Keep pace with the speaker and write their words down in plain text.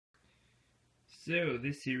So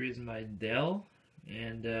this here is my Dell,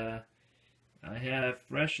 and I have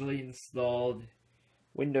freshly installed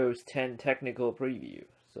Windows 10 Technical Preview.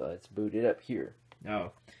 So let's boot it up here.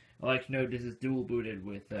 Now, I like to note this is dual booted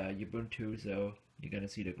with Ubuntu, so you're gonna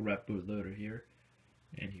see the grep bootloader here,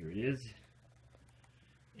 and here it is.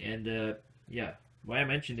 And yeah, why I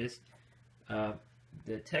mentioned this,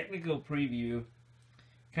 the Technical Preview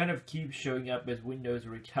kind of keeps showing up as Windows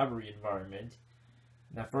recovery environment.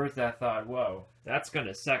 And at first I thought, whoa, that's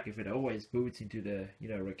gonna suck if it always boots into the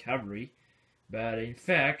recovery. But in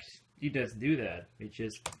fact, it doesn't do that. It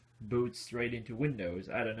just boots straight into Windows.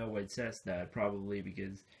 I don't know why it says that. Probably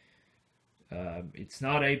because it's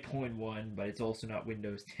not 8.1, but it's also not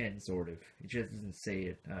Windows 10, sort of. It just doesn't say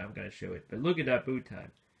it. I'm gonna show it. But look at that boot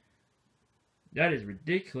time. That is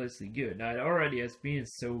ridiculously good. Now, it already has been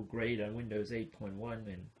so great on Windows 8.1,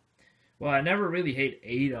 and well, I never really hate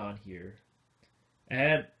 8 on here. I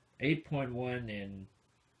had 8.1 in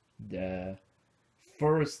the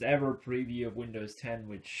first ever preview of Windows 10,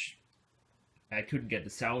 which I couldn't get the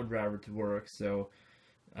sound driver to work, so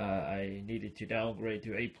I needed to downgrade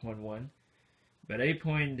to 8.1. But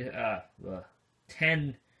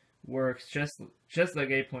 8.10 works just like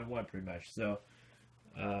 8.1 pretty much. So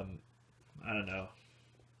I don't know.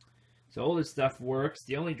 So all this stuff works.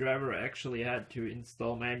 The only driver I actually had to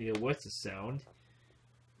install manually was the sound.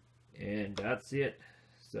 And that's it.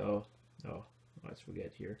 So, oh, let's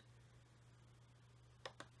forget here.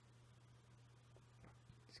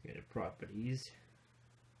 Let's go to properties.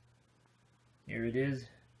 Here it is.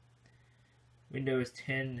 Windows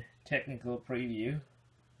 10 Technical Preview.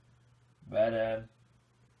 But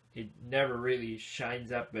it never really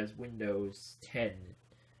shines up as Windows 10.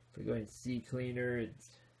 If we go in CCleaner, it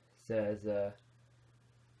says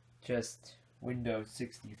just Windows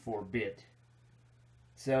 64-bit.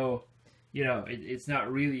 So, it's not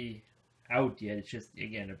really out yet. It's just,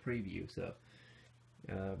 again, a preview. So,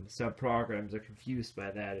 some programs are confused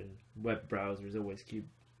by that, and web browsers always keep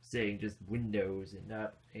saying just Windows and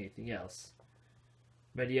not anything else.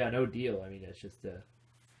 But yeah, no deal. I mean, that's just a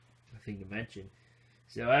thing to mention.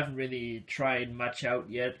 So, I haven't really tried much out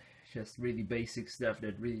yet. Just really basic stuff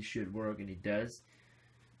that really should work, and it does.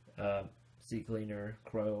 CCleaner,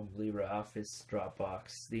 Chrome, LibreOffice, Dropbox,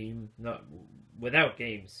 Steam. Not without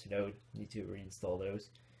games, need to reinstall those.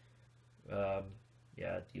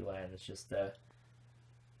 Yeah, DLAN is just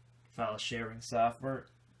file sharing software,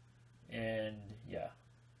 and yeah,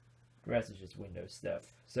 the rest is just Windows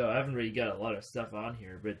stuff. So I haven't really got a lot of stuff on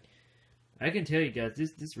here, but I can tell you guys,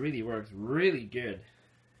 this really works really good.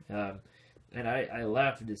 And I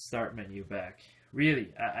love the start menu back.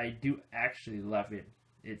 Really, I do actually love it.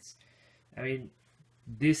 I mean,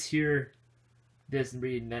 this here isn't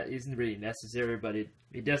really necessary, but it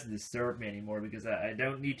doesn't disturb me anymore because I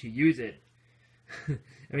don't need to use it. I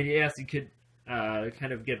mean, yes, you could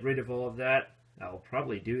kind of get rid of all of that. I'll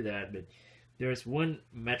probably do that, but there's one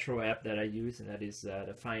Metro app that I use, and that is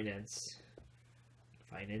the finances.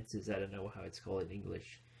 I don't know how it's called in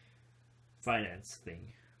English. Finance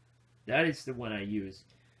thing. That is the one I use.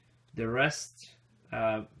 The rest,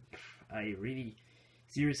 I really...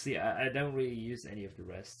 Seriously, I don't really use any of the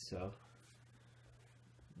rest, so...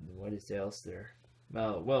 What is else there?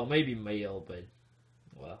 Well, maybe mail, but...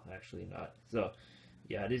 Well, actually not. So,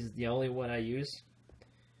 yeah, this is the only one I use.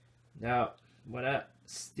 Now, what's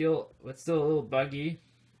still a little buggy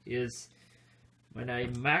is when I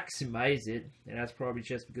maximize it, and that's probably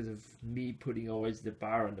just because of me putting always the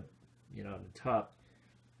bar on the, on the top,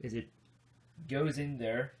 is it goes in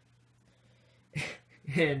there,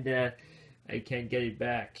 and I can't get it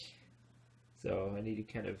back, so I need to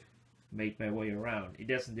kind of make my way around. It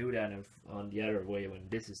doesn't do that on the other way when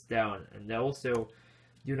this is down, and I also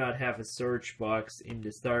do not have a search box in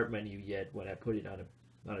the start menu yet when I put it on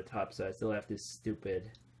the top, so I still have this stupid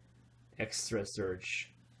extra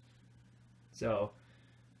search. So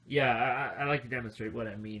yeah, I like to demonstrate what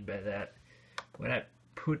I mean by that. When I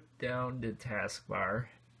put down the taskbar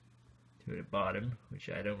to the bottom, which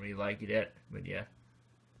I don't really like it yet, but yeah.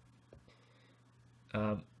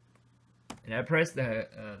 And I press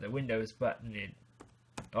the Windows button, it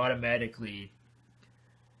automatically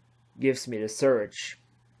gives me the search.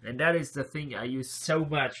 And that is the thing I use so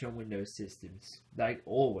much on Windows systems. Like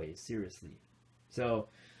always, seriously. So,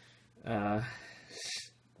 yeah,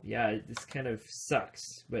 this kind of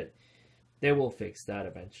sucks, but they will fix that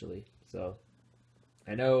eventually. So,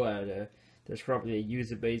 I know there's probably a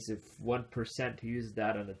user base of 1% who uses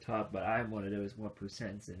that on the top, but I'm one of those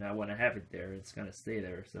 1%, and I want to have it there. It's going to stay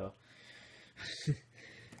there, so...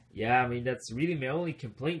 Yeah, I mean, that's really my only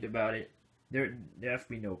complaint about it. there have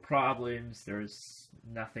been no problems. There's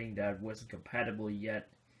nothing that wasn't compatible yet,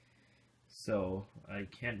 so I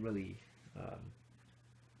can't really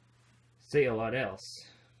say a lot else.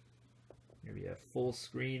 Here we have full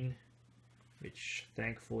screen, which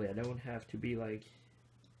thankfully I don't have to be like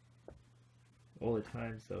all the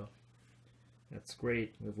time, so that's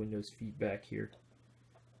great with Windows feedback here.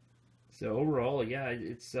 So overall, yeah,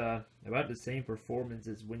 it's about the same performance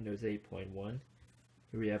as Windows 8.1.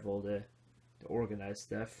 Here we have all the organized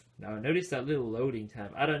stuff. Now notice that little loading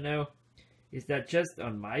time. I don't know, is that just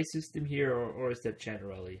on my system here, or is that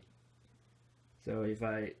generally? So if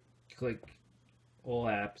I click all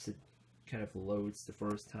apps, it kind of loads the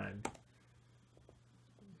first time.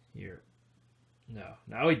 Here. No,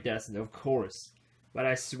 now it doesn't, of course. But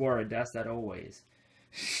I swear it does that always.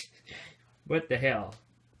 What the hell?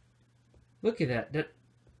 Look at that.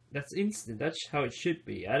 That's instant. That's how it should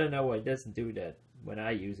be. I don't know why it doesn't do that when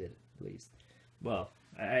I use it, at least. Well,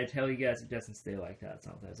 I tell you guys, it doesn't stay like that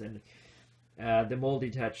sometimes. And the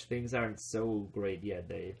multi-touch things aren't so great yet.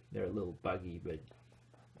 They're a little buggy, but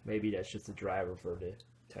maybe that's just a driver for the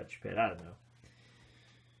touchpad. I don't know.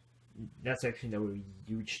 That's actually no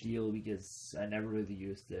huge deal because I never really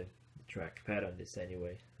used the trackpad on this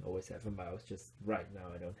anyway. I always have a mouse. Just right now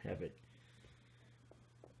I don't have it.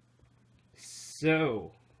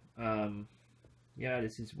 So, yeah,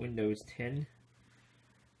 this is Windows 10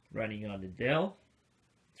 running on the Dell.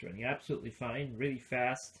 It's running absolutely fine, really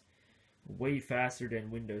fast, way faster than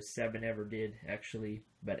Windows 7 ever did, actually.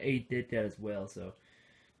 But 8 did that as well, so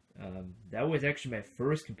that was actually my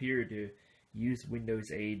first computer to use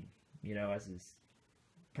Windows 8, you know, as its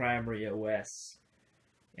primary OS.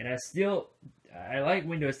 And I like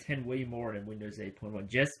Windows 10 way more than Windows 8.1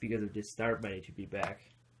 just because of this start menu to be back.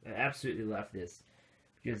 I absolutely love this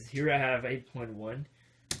because here I have 8.1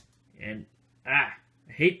 and I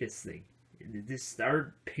hate this thing. This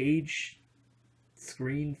start page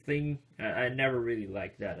screen thing, I never really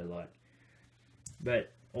liked that a lot.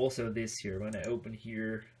 But also this here, when I open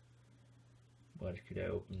here, what could I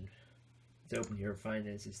open? Let's open here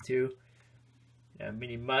Finances too.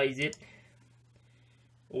 Minimize it.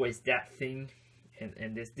 Always that thing,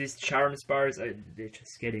 and this charms bars, they're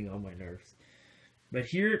just getting on my nerves. But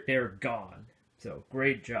here they're gone. So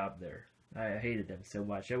great job there. I hated them so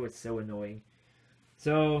much. That was so annoying.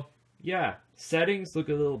 So yeah, settings look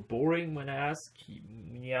a little boring when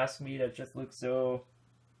you ask me. That just looks so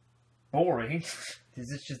boring.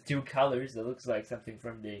 This is just two colors. It looks like something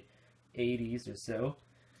from the 80s or so.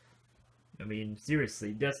 I mean,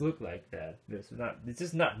 seriously, it does look like that. This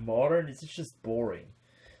is not modern. It's just boring.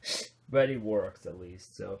 But it works at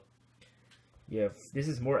least. So yeah, this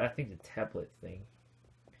is more, I think, the tablet thing.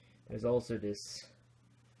 There's also this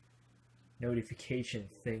notification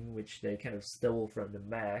thing which they kind of stole from the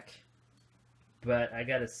Mac. But I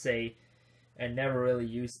gotta say, I never really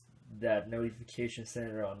used that notification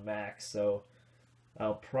center on Mac, so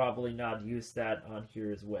I'll probably not use that on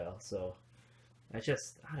here as well. So I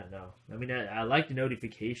don't know. I mean, I like the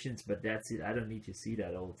notifications, but that's it. I don't need to see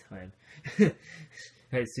that all the time.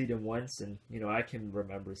 I see them once, and you know, I can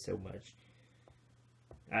remember so much.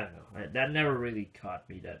 I don't know. That never really caught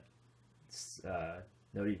me. That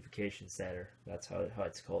notification center. That's how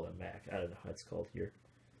it's called on Mac. I don't know how it's called here.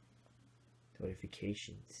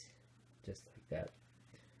 Notifications, just like that.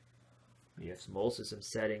 We have also some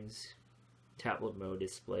settings. Tablet mode,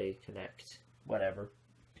 display, connect, whatever.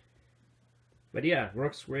 But yeah,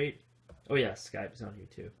 works great. Oh yeah, Skype is on here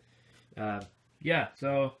too. Yeah,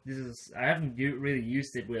 so I haven't really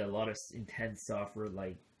used it with a lot of intense software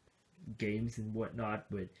like games and whatnot,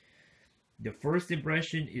 but the first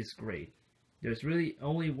impression is great. There's really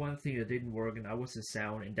only one thing that didn't work, and that was the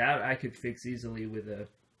sound, and that I could fix easily with a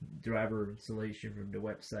driver installation from the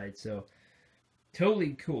website. So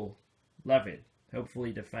totally cool. Love it.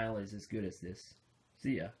 Hopefully the final is as good as this.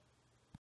 See ya.